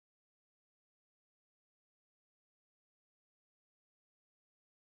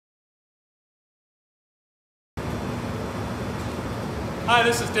Hi,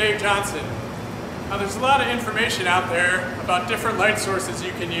 this is Dave Johnson. Now there's a lot of information out there about different light sources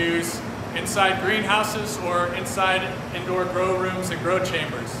you can use inside greenhouses or inside indoor grow rooms and grow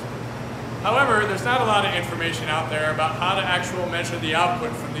chambers. However, there's not a lot of information out there about how to actually measure the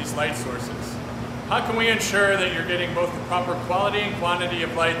output from these light sources. How can we ensure that you're getting both the proper quality and quantity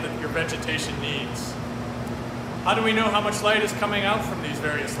of light that your vegetation needs? How do we know how much light is coming out from these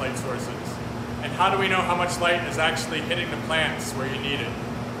various light sources? And how do we know how much light is actually hitting the plants where you need it?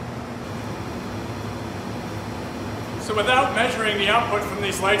 So without measuring the output from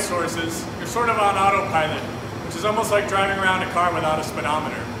these light sources, you're sort of on autopilot, which is almost like driving around a car without a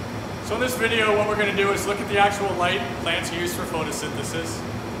speedometer. So in this video, what we're going to do is look at the actual light plants use for photosynthesis.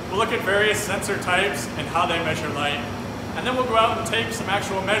 We'll look at various sensor types and how they measure light. And then we'll go out and take some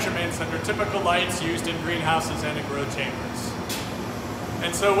actual measurements under typical lights used in greenhouses and in grow chambers.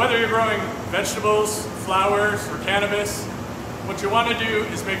 And so whether you're growing vegetables, flowers, or cannabis, what you want to do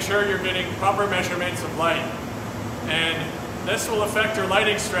is make sure you're getting proper measurements of light. And this will affect your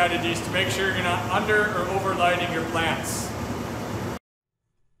lighting strategies to make sure you're not under or over lighting your plants.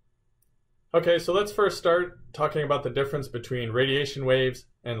 Okay, so let's first start talking about the difference between radiation waves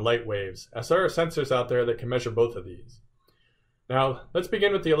and light waves, as there are sensors out there that can measure both of these. Now, let's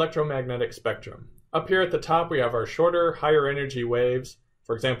begin with the electromagnetic spectrum. Up here at the top, we have our shorter, higher energy waves,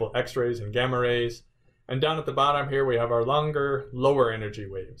 for example, X-rays and gamma rays. And down at the bottom here, we have our longer, lower energy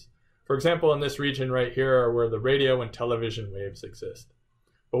waves. For example, in this region right here are where the radio and television waves exist.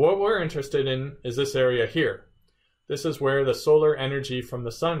 But what we're interested in is this area here. This is where the solar energy from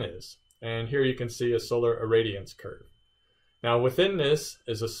the sun is. And here you can see a solar irradiance curve. Now within this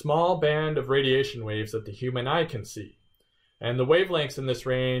is a small band of radiation waves that the human eye can see. And the wavelengths in this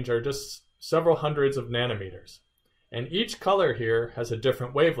range are just several hundreds of nanometers. And each color here has a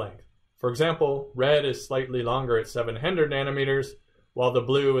different wavelength. For example, red is slightly longer at 700 nanometers, while the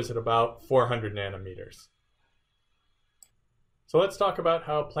blue is at about 400 nanometers. So let's talk about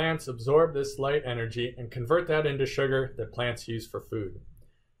how plants absorb this light energy and convert that into sugar that plants use for food.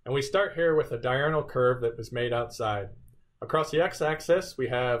 And we start here with a diurnal curve that was made outside. Across the x-axis, we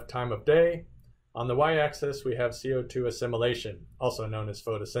have time of day. On the y-axis, we have CO2 assimilation, also known as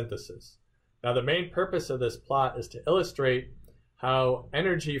photosynthesis. Now, the main purpose of this plot is to illustrate how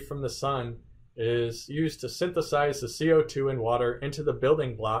energy from the sun is used to synthesize the CO2 and water into the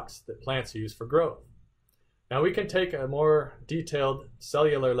building blocks that plants use for growth. Now, we can take a more detailed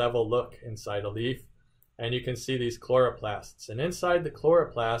cellular level look inside a leaf, and you can see these chloroplasts. And inside the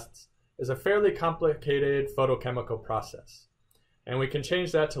chloroplasts is a fairly complicated photochemical process. And we can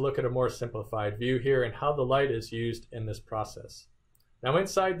change that to look at a more simplified view here and how the light is used in this process. Now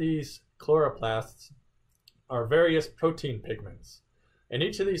inside these chloroplasts are various protein pigments. And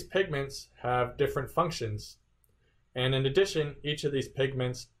each of these pigments have different functions. And in addition, each of these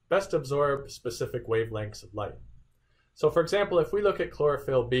pigments best absorb specific wavelengths of light. So for example, if we look at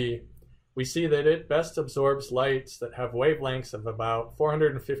chlorophyll B, we see that it best absorbs lights that have wavelengths of about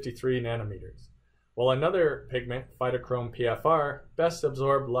 453 nanometers. While another pigment, phytochrome PFR, best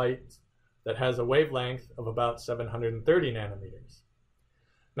absorbs light that has a wavelength of about 730 nanometers.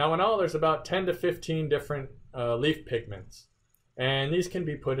 Now in all, there's about 10 to 15 different leaf pigments, and these can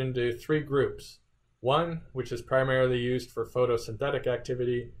be put into three groups. One, which is primarily used for photosynthetic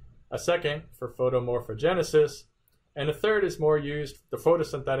activity, a second for photomorphogenesis, and a third is more used for the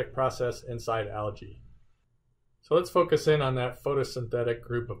photosynthetic process inside algae. So let's focus in on that photosynthetic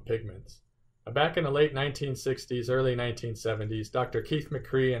group of pigments. Back in the late 1960s, early 1970s, Dr. Keith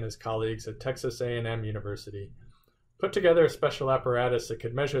McCree and his colleagues at Texas A&M University put together a special apparatus that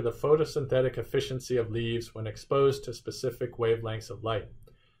could measure the photosynthetic efficiency of leaves when exposed to specific wavelengths of light.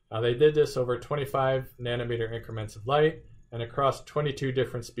 Now they did this over 25 nanometer increments of light and across 22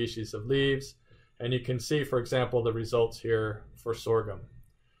 different species of leaves. And you can see, for example, the results here for sorghum.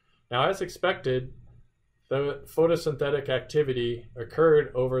 Now, as expected, the photosynthetic activity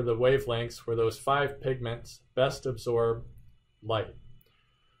occurred over the wavelengths where those five pigments best absorb light.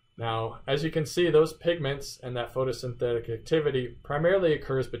 Now, as you can see, those pigments and that photosynthetic activity primarily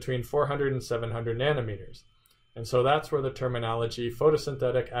occurs between 400 and 700 nanometers. And so that's where the terminology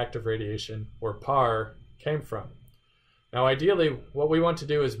photosynthetic active radiation, or PAR, came from. Now ideally, what we want to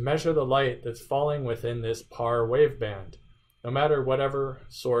do is measure the light that's falling within this PAR waveband, no matter whatever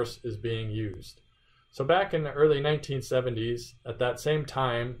source is being used. So back in the early 1970s, at that same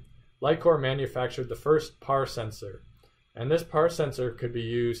time, LI-COR manufactured the first PAR sensor. And this PAR sensor could be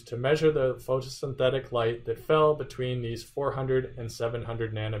used to measure the photosynthetic light that fell between these 400 and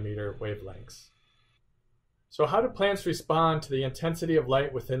 700 nanometer wavelengths. So how do plants respond to the intensity of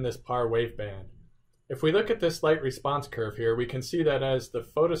light within this PAR waveband? If we look at this light response curve here, we can see that as the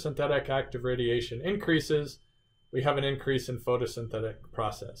photosynthetic active radiation increases, we have an increase in photosynthetic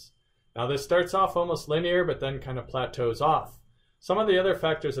process. Now this starts off almost linear, but then kind of plateaus off. Some of the other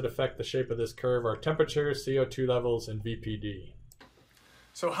factors that affect the shape of this curve are temperature, CO2 levels, and VPD.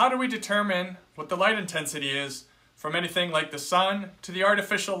 So how do we determine what the light intensity is from anything like the sun to the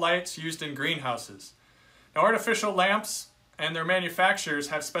artificial lights used in greenhouses? Now, artificial lamps and their manufacturers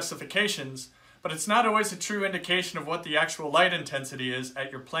have specifications, but it's not always a true indication of what the actual light intensity is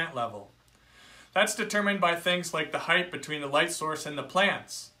at your plant level. That's determined by things like the height between the light source and the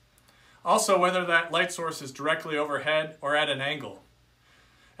plants. Also, whether that light source is directly overhead or at an angle.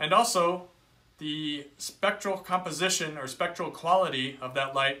 And also, the spectral composition or spectral quality of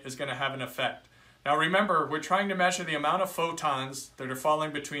that light is going to have an effect. Now remember, we're trying to measure the amount of photons that are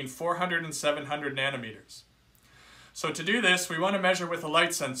falling between 400 and 700 nanometers. So to do this, we want to measure with a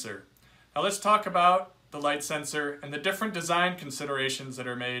light sensor. Now let's talk about the light sensor and the different design considerations that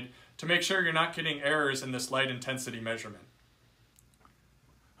are made to make sure you're not getting errors in this light intensity measurement.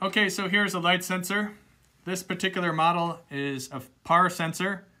 Okay, so here's a light sensor. This particular model is a PAR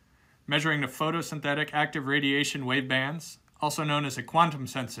sensor measuring the photosynthetic active radiation wavebands, also known as a quantum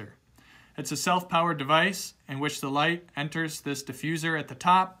sensor. It's a self-powered device in which the light enters this diffuser at the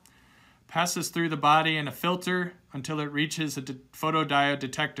top, passes through the body in a filter until it reaches a photodiode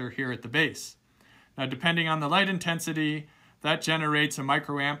detector here at the base. Now, depending on the light intensity, that generates a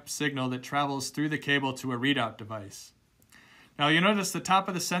microamp signal that travels through the cable to a readout device. Now, you notice the top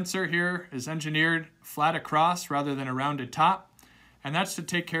of the sensor here is engineered flat across rather than a rounded top, and that's to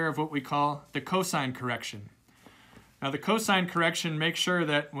take care of what we call the cosine correction. Now, the cosine correction makes sure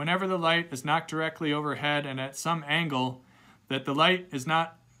that whenever the light is not directly overhead and at some angle, that the light is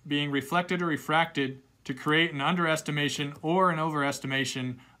not being reflected or refracted to create an underestimation or an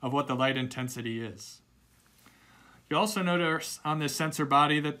overestimation of what the light intensity is. You also notice on this sensor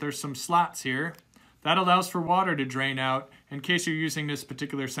body that there's some slots here. That allows for water to drain out in case you're using this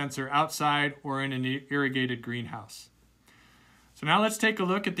particular sensor outside or in an irrigated greenhouse. So now let's take a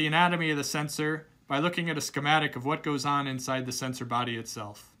look at the anatomy of the sensor by looking at a schematic of what goes on inside the sensor body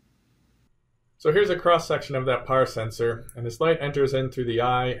itself. So here's a cross-section of that PAR sensor, and as light enters in through the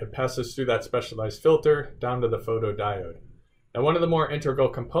eye, it passes through that specialized filter down to the photodiode. Now, one of the more integral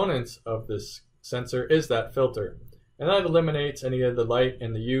components of this sensor is that filter, and that eliminates any of the light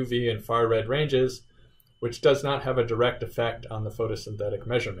in the UV and far red ranges, which does not have a direct effect on the photosynthetic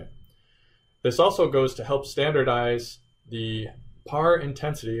measurement. This also goes to help standardize the PAR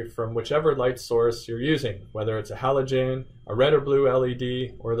intensity from whichever light source you're using, whether it's a halogen, a red or blue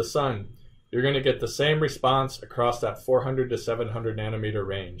LED, or the sun. You're going to get the same response across that 400 to 700 nanometer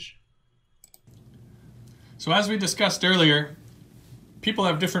range. So as we discussed earlier, people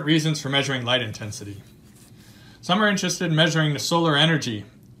have different reasons for measuring light intensity. Some are interested in measuring the solar energy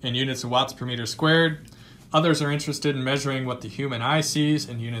in units of watts per meter squared. Others are interested in measuring what the human eye sees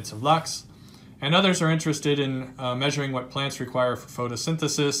in units of lux. And others are interested in measuring what plants require for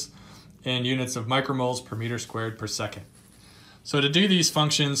photosynthesis in units of micromoles per meter squared per second. So to do these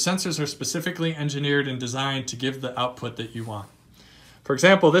functions, sensors are specifically engineered and designed to give the output that you want. For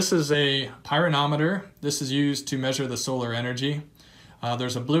example, this is a pyranometer. This is used to measure the solar energy.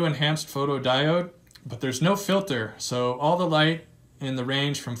 There's a blue enhanced photodiode, but there's no filter, so all the light in the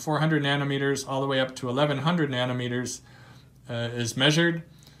range from 400 nanometers all the way up to 1100 nanometers is measured,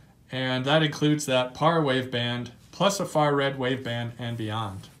 and that includes that PAR waveband plus a far red waveband and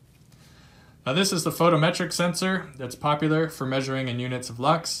beyond. Now this is the photometric sensor that's popular for measuring in units of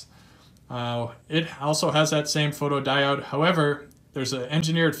lux. It also has that same photodiode. However, there's an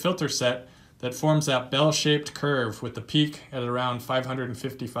engineered filter set that forms that bell-shaped curve with the peak at around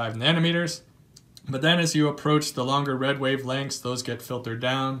 555 nanometers. But then as you approach the longer red wavelengths, those get filtered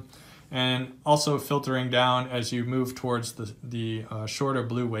down, and also filtering down as you move towards the shorter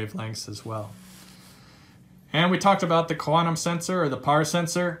blue wavelengths as well. And we talked about the quantum sensor or the PAR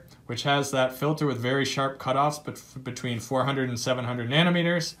sensor, which has that filter with very sharp cutoffs between 400 and 700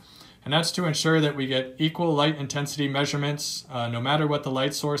 nanometers. And that's to ensure that we get equal light intensity measurements no matter what the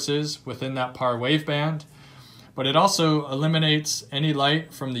light source is within that PAR waveband. But it also eliminates any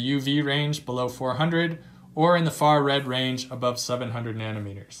light from the UV range below 400 or in the far red range above 700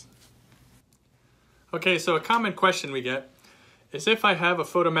 nanometers. Okay, so a common question we get is if I have a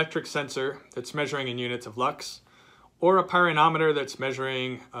photometric sensor that's measuring in units of lux, or a pyranometer that's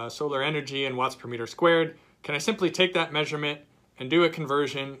measuring solar energy in watts per meter squared, can I simply take that measurement and do a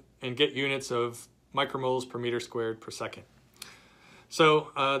conversion and get units of micromoles per meter squared per second? So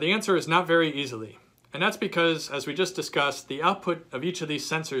the answer is not very easily. And that's because, as we just discussed, the output of each of these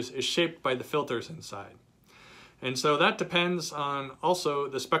sensors is shaped by the filters inside. And so that depends on also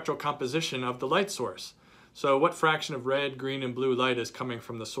the spectral composition of the light source. So what fraction of red, green, and blue light is coming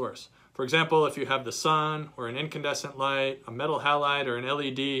from the source? For example, if you have the sun or an incandescent light, a metal halide, or an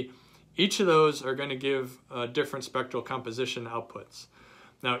LED, each of those are going to give different spectral composition outputs.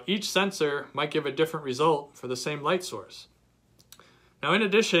 Now, each sensor might give a different result for the same light source. Now, in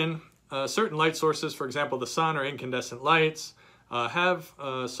addition, certain light sources, for example, the sun or incandescent lights, have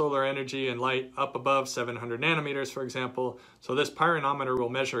solar energy and light up above 700 nanometers, for example, so this pyranometer will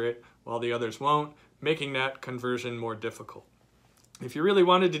measure it while the others won't, making that conversion more difficult. If you really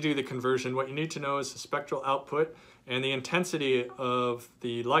wanted to do the conversion, what you need to know is the spectral output and the intensity of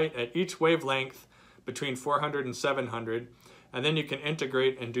the light at each wavelength between 400 and 700, and then you can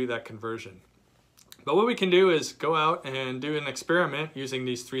integrate and do that conversion. But what we can do is go out and do an experiment using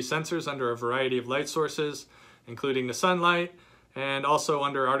these three sensors under a variety of light sources, including the sunlight, and also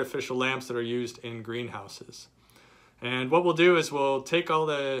under artificial lamps that are used in greenhouses. And what we'll do is we'll take all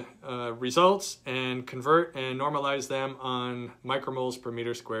the results and convert and normalize them on micromoles per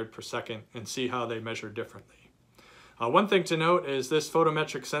meter squared per second and see how they measure differently. One thing to note is this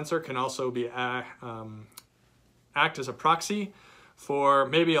photometric sensor can also be act as a proxy for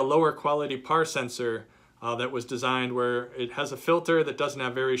maybe a lower quality PAR sensor that was designed where it has a filter that doesn't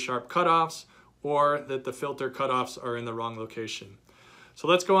have very sharp cutoffs, or that the filter cutoffs are in the wrong location. So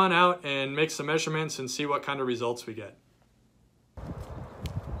let's go on out and make some measurements and see what kind of results we get.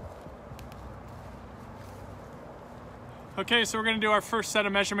 Okay, so we're going to do our first set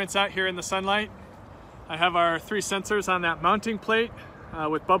of measurements out here in the sunlight. I have our three sensors on that mounting plate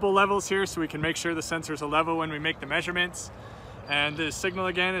with bubble levels here so we can make sure the sensors are level when we make the measurements. And the signal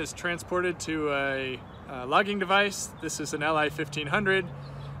again is transported to a logging device. This is an LI-1500.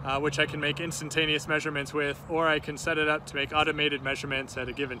 Which I can make instantaneous measurements with, or I can set it up to make automated measurements at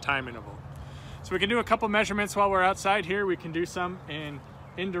a given time interval. So we can do a couple measurements while we're outside here. We can do some in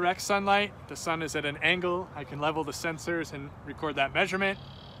indirect sunlight. The sun is at an angle. I can level the sensors and record that measurement.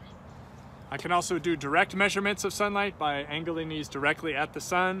 I can also do direct measurements of sunlight by angling these directly at the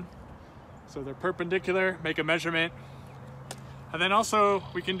sun. So they're perpendicular, make a measurement. And then also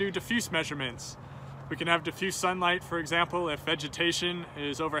we can do diffuse measurements. We can have diffuse sunlight, for example, if vegetation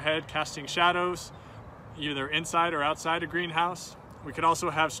is overhead casting shadows, either inside or outside a greenhouse. We could also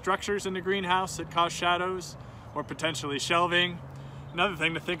have structures in the greenhouse that cause shadows, or potentially shelving. Another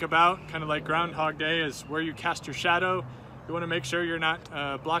thing to think about, kind of like Groundhog Day, is where you cast your shadow. You want to make sure you're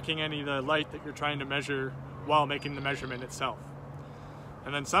not blocking any of the light that you're trying to measure while making the measurement itself.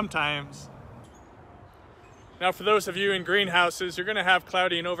 And then sometimes, now for those of you in greenhouses, you're going to have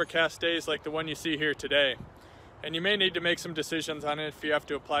cloudy and overcast days like the one you see here today. And you may need to make some decisions on it if you have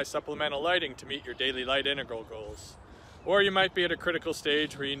to apply supplemental lighting to meet your daily light integral goals. Or you might be at a critical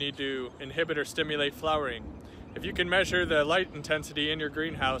stage where you need to inhibit or stimulate flowering. If you can measure the light intensity in your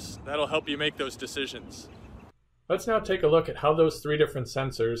greenhouse, that'll help you make those decisions. Let's now take a look at how those three different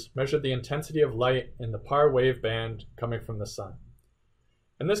sensors measure the intensity of light in the PAR waveband coming from the sun.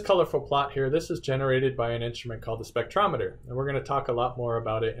 In this colorful plot here, this is generated by an instrument called the spectrometer, and we're going to talk a lot more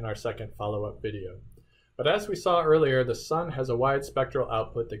about it in our second follow-up video. But as we saw earlier, the sun has a wide spectral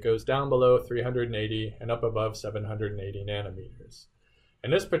output that goes down below 380 and up above 780 nanometers. In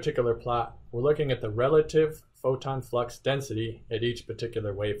this particular plot, we're looking at the relative photon flux density at each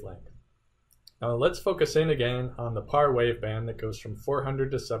particular wavelength. Now let's focus in again on the PAR waveband that goes from 400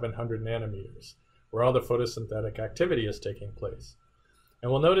 to 700 nanometers, where all the photosynthetic activity is taking place.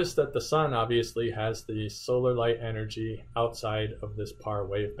 And we'll notice that the sun obviously has the solar light energy outside of this PAR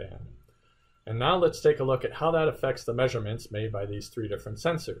waveband. And now let's take a look at how that affects the measurements made by these three different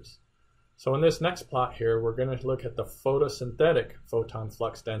sensors. So in this next plot here, we're going to look at the photosynthetic photon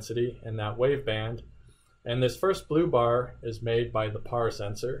flux density in that waveband. And this first blue bar is made by the PAR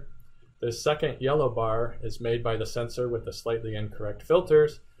sensor. This second yellow bar is made by the sensor with the slightly incorrect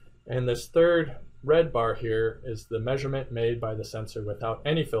filters. And this third red bar here is the measurement made by the sensor without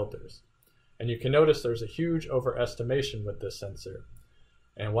any filters. And you can notice there's a huge overestimation with this sensor.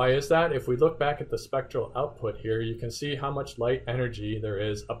 And why is that? If we look back at the spectral output here, you can see how much light energy there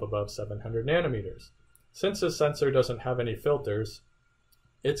is up above 700 nanometers. Since this sensor doesn't have any filters,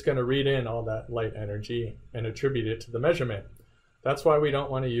 it's going to read in all that light energy and attribute it to the measurement. That's why we don't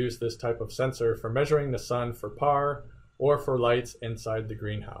want to use this type of sensor for measuring the sun for PAR or for lights inside the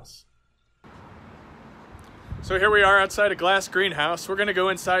greenhouse. So here we are outside a glass greenhouse. We're going to go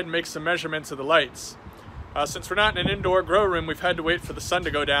inside and make some measurements of the lights. Since we're not in an indoor grow room, we've had to wait for the sun to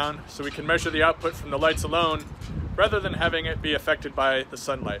go down so we can measure the output from the lights alone rather than having it be affected by the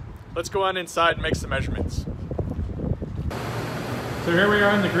sunlight. Let's go on inside and make some measurements. So here we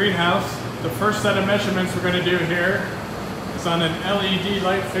are in the greenhouse. The first set of measurements we're going to do here is on an LED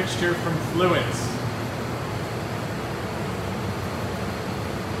light fixture from Fluence.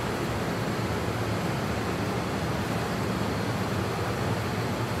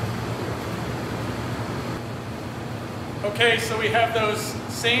 Okay, so we have those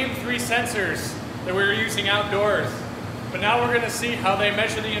same 3 sensors that we were using outdoors, but now we're going to see how they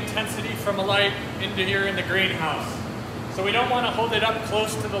measure the intensity from a light into here in the greenhouse. So we don't want to hold it up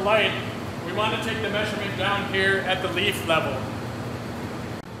close to the light. We want to take the measurement down here at the leaf level.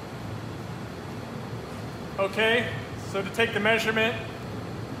 Okay, so to take the measurement,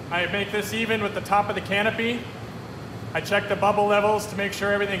 I make this even with the top of the canopy. I check the bubble levels to make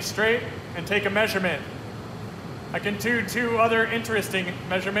sure everything's straight and take a measurement. I can do 2 other interesting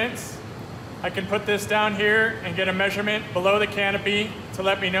measurements. I can put this down here and get a measurement below the canopy to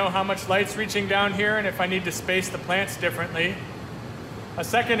let me know how much light's reaching down here and if I need to space the plants differently. A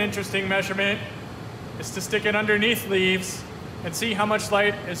second interesting measurement is to stick it underneath leaves and see how much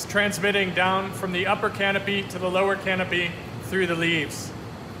light is transmitting down from the upper canopy to the lower canopy through the leaves.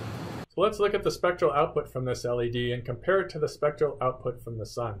 So let's look at the spectral output from this LED and compare it to the spectral output from the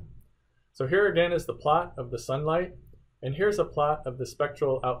sun. So here again is the plot of the sunlight, and here's a plot of the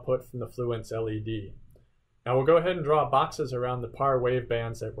spectral output from the Fluence LED. Now we'll go ahead and draw boxes around the PAR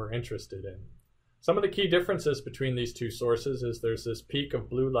wavebands that we're interested in. Some of the key differences between these 2 sources is there's this peak of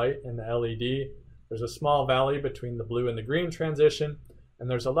blue light in the LED, there's a small valley between the blue and the green transition, and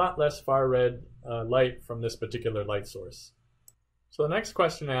there's a lot less far red light from this particular light source. So the next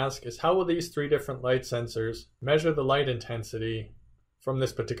question to ask is, how will these 3 different light sensors measure the light intensity from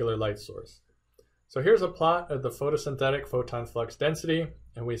this particular light source? So here's a plot of the photosynthetic photon flux density,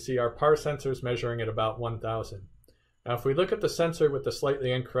 and we see our PAR sensors measuring at about 1000. Now if we look at the sensor with the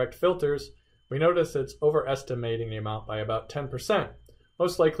slightly incorrect filters, we notice it's overestimating the amount by about 10%,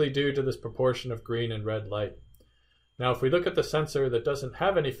 most likely due to this proportion of green and red light. Now if we look at the sensor that doesn't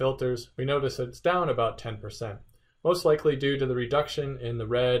have any filters, we notice it's down about 10%, most likely due to the reduction in the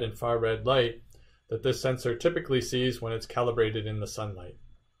red and far red light that this sensor typically sees when it's calibrated in the sunlight.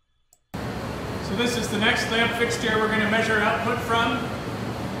 So this is the next lamp fixture we're going to measure output from.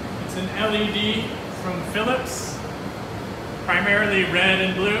 It's an LED from Philips, primarily red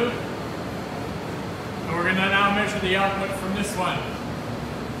and blue. And we're going to now measure the output from this one.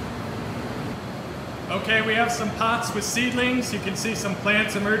 Okay, we have some pots with seedlings. You can see some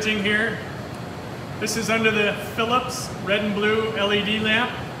plants emerging here. This is under the Philips red and blue LED lamp.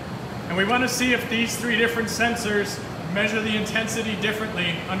 And we want to see if these 3 different sensors measure the intensity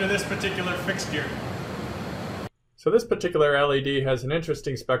differently under this particular fixture. So this particular LED has an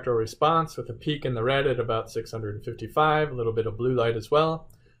interesting spectral response with a peak in the red at about 655, a little bit of blue light as well.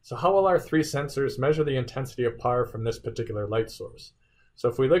 So how will our 3 sensors measure the intensity of PAR from this particular light source? So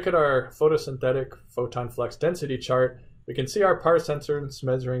if we look at our photosynthetic photon flux density chart, we can see our PAR sensors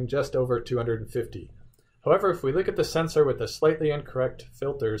measuring just over 250. However, if we look at the sensor with the slightly incorrect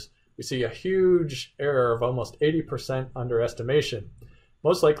filters, we see a huge error of almost 80% underestimation,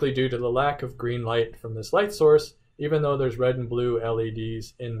 most likely due to the lack of green light from this light source, even though there's red and blue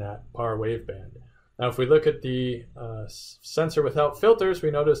LEDs in that PAR waveband. Now if we look at the sensor without filters,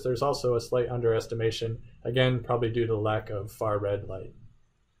 we notice there's also a slight underestimation, again probably due to the lack of far red light.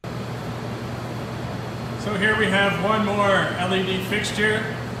 So here we have one more LED fixture.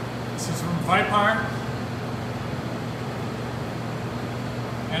 This is from Vipar.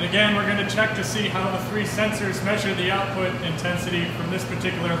 And again, we're going to check to see how the 3 sensors measure the output intensity from this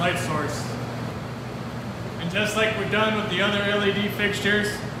particular light source. And just like we've done with the other LED fixtures,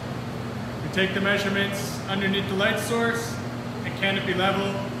 we take the measurements underneath the light source at canopy level,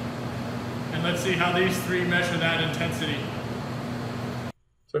 and let's see how these 3 measure that intensity.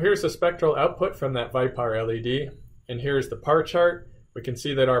 So here's the spectral output from that Vipar LED, and here's the PAR chart. We can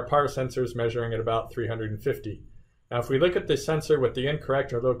see that our PAR sensor is measuring at about 350. Now if we look at the sensor with the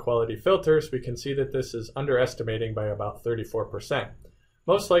incorrect or low quality filters, we can see that this is underestimating by about 34%.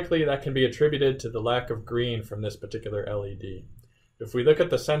 Most likely that can be attributed to the lack of green from this particular LED. If we look at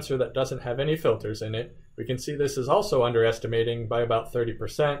the sensor that doesn't have any filters in it, we can see this is also underestimating by about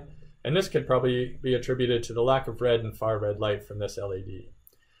 30%, and this could probably be attributed to the lack of red and far red light from this LED.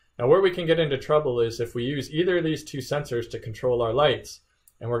 Now where we can get into trouble is if we use either of these 2 sensors to control our lights,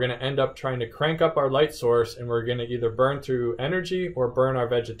 and we're going to end up trying to crank up our light source, and we're going to either burn through energy or burn our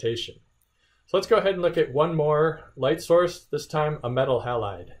vegetation. So let's go ahead and look at one more light source, this time a metal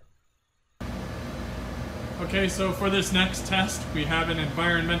halide. Okay, so for this next test, we have an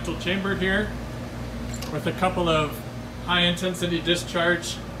environmental chamber here with a couple of high intensity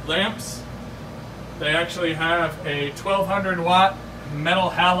discharge lamps. They actually have a 1200 watt metal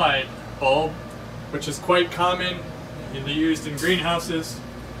halide bulb, which is quite common and used in greenhouses.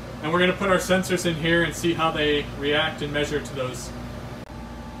 And we're going to put our sensors in here and see how they react and measure to those.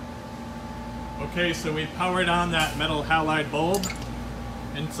 Okay, so we powered on that metal halide bulb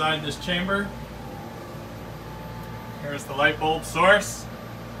inside this chamber. Here's the light bulb source.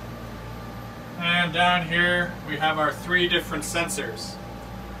 And down here we have our 3 different sensors.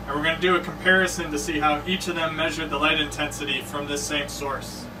 And we're going to do a comparison to see how each of them measured the light intensity from this same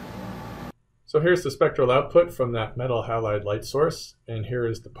source. So here's the spectral output from that metal halide light source, and here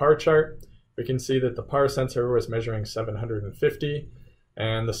is the PAR chart. We can see that the PAR sensor was measuring 750,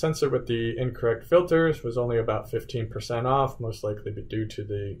 and the sensor with the incorrect filters was only about 15% off, most likely due to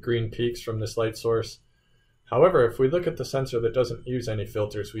the green peaks from this light source. However, if we look at the sensor that doesn't use any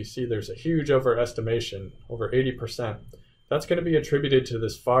filters, we see there's a huge overestimation, over 80%. That's going to be attributed to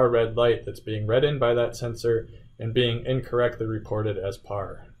this far red light that's being read in by that sensor and being incorrectly reported as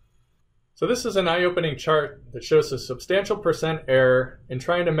PAR. So this is an eye-opening chart that shows a substantial percent error in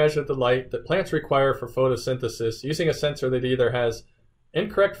trying to measure the light that plants require for photosynthesis using a sensor that either has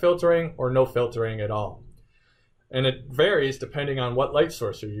incorrect filtering or no filtering at all. And it varies depending on what light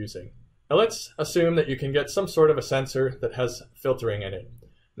source you're using. Now let's assume that you can get some sort of a sensor that has filtering in it.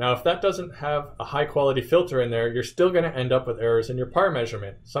 Now if that doesn't have a high quality filter in there, you're still going to end up with errors in your PAR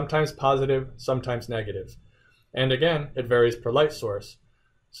measurement, sometimes positive, sometimes negative. And again, it varies per light source.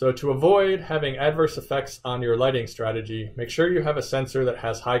 So to avoid having adverse effects on your lighting strategy, make sure you have a sensor that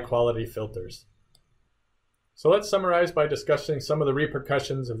has high quality filters. So let's summarize by discussing some of the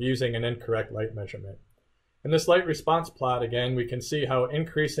repercussions of using an incorrect light measurement. In this light response plot, again, we can see how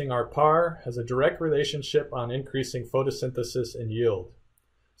increasing our PAR has a direct relationship on increasing photosynthesis and yield.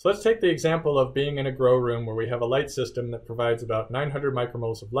 So let's take the example of being in a grow room where we have a light system that provides about 900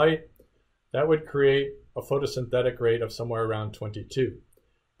 micromoles of light. That would create a photosynthetic rate of somewhere around 22.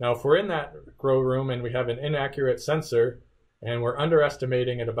 Now, if we're in that grow room and we have an inaccurate sensor and we're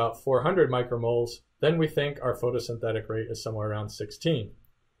underestimating at about 400 micromoles, then we think our photosynthetic rate is somewhere around 16.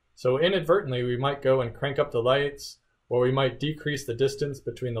 So inadvertently, we might go and crank up the lights, or we might decrease the distance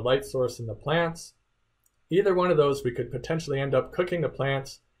between the light source and the plants. Either one of those, we could potentially end up cooking the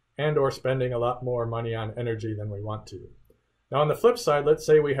plants and or spending a lot more money on energy than we want to. Now, on the flip side, let's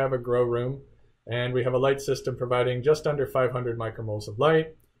say we have a grow room and we have a light system providing just under 500 micromoles of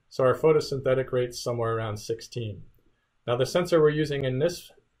light. So our photosynthetic rate's somewhere around 16. Now the sensor we're using in this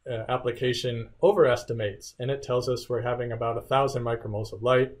application overestimates, and it tells us we're having about 1,000 micromoles of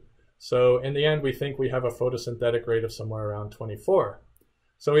light. So in the end, we think we have a photosynthetic rate of somewhere around 24.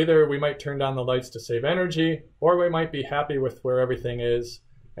 So either we might turn down the lights to save energy, or we might be happy with where everything is,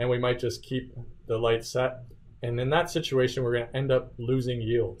 and we might just keep the light set. And in that situation, we're going to end up losing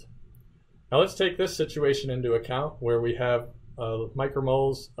yield. Now let's take this situation into account where we have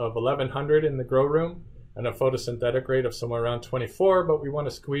micromoles of 1100 in the grow room and a photosynthetic rate of somewhere around 24, but we want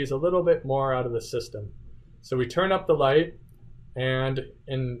to squeeze a little bit more out of the system. So we turn up the light, and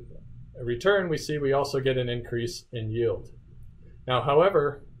in return we see we also get an increase in yield. Now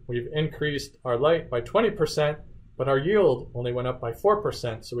however, we've increased our light by 20%, but our yield only went up by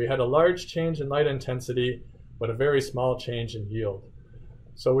 4%, so we had a large change in light intensity but a very small change in yield.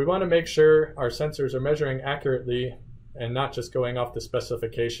 So we want to make sure our sensors are measuring accurately and not just going off the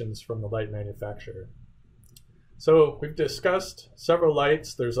specifications from the light manufacturer. So we've discussed several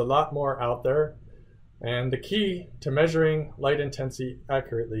lights. There's a lot more out there. And the key to measuring light intensity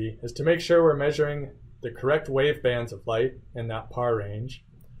accurately is to make sure we're measuring the correct wave bands of light in that PAR range.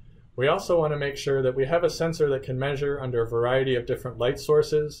 We also want to make sure that we have a sensor that can measure under a variety of different light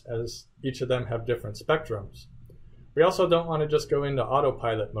sources, as each of them have different spectrums. We also don't want to just go into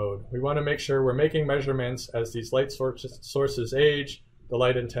autopilot mode. We want to make sure we're making measurements as these light sources age, the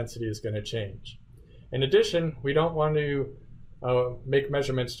light intensity is going to change. In addition, we don't want to make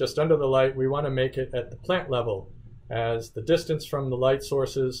measurements just under the light. We want to make it at the plant level, as the distance from the light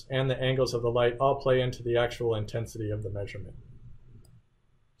sources and the angles of the light all play into the actual intensity of the measurement.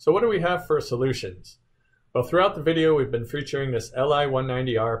 So what do we have for solutions? Well, throughout the video, we've been featuring this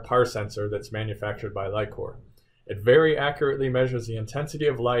LI-190R PAR sensor that's manufactured by LI-COR. It very accurately measures the intensity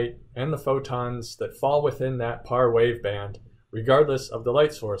of light and the photons that fall within that PAR waveband, regardless of the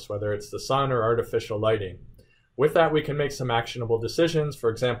light source, whether it's the sun or artificial lighting. With that, we can make some actionable decisions. For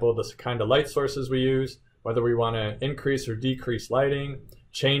example, the kind of light sources we use, whether we want to increase or decrease lighting,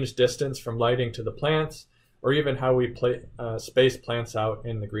 change distance from lighting to the plants, or even how we space plants out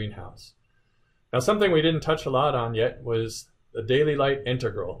in the greenhouse. Now, something we didn't touch a lot on yet was the daily light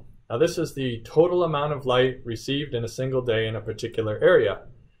integral. Now, this is the total amount of light received in a single day in a particular area.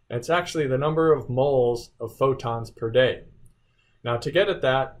 and it's actually the number of moles of photons per day. Now, to get at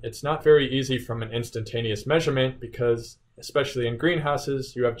that, it's not very easy from an instantaneous measurement because, especially in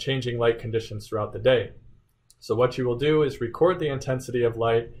greenhouses, you have changing light conditions throughout the day. So what you will do is record the intensity of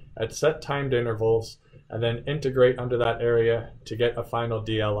light at set timed intervals and then integrate under that area to get a final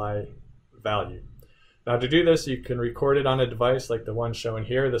DLI value. Now, to do this, you can record it on a device like the one shown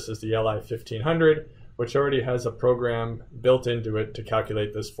here. This is the LI-1500, which already has a program built into it to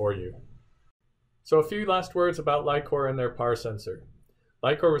calculate this for you. So a few last words about LI-COR and their PAR sensor.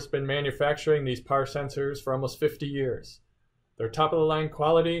 LI-COR has been manufacturing these PAR sensors for almost 50 years. They're top-of-the-line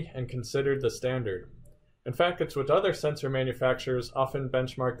quality and considered the standard. In fact, it's what other sensor manufacturers often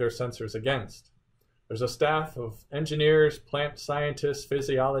benchmark their sensors against. There's a staff of engineers, plant scientists,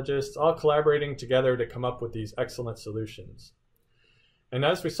 physiologists, all collaborating together to come up with these excellent solutions. And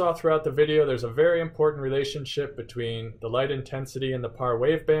as we saw throughout the video, there's a very important relationship between the light intensity in the PAR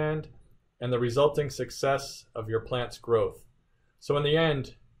waveband and the resulting success of your plant's growth. So in the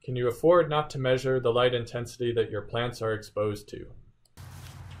end, can you afford not to measure the light intensity that your plants are exposed to?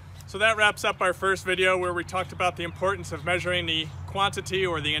 So that wraps up our first video where we talked about the importance of measuring the quantity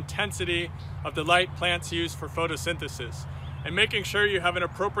or the intensity of the light plants use for photosynthesis and making sure you have an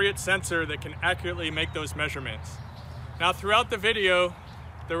appropriate sensor that can accurately make those measurements. Now, throughout the video,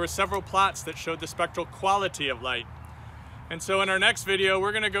 there were several plots that showed the spectral quality of light. And so in our next video,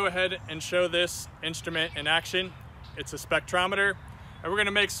 we're going to go ahead and show this instrument in action. It's a spectrometer, and we're going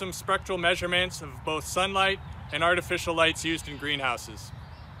to make some spectral measurements of both sunlight and artificial lights used in greenhouses.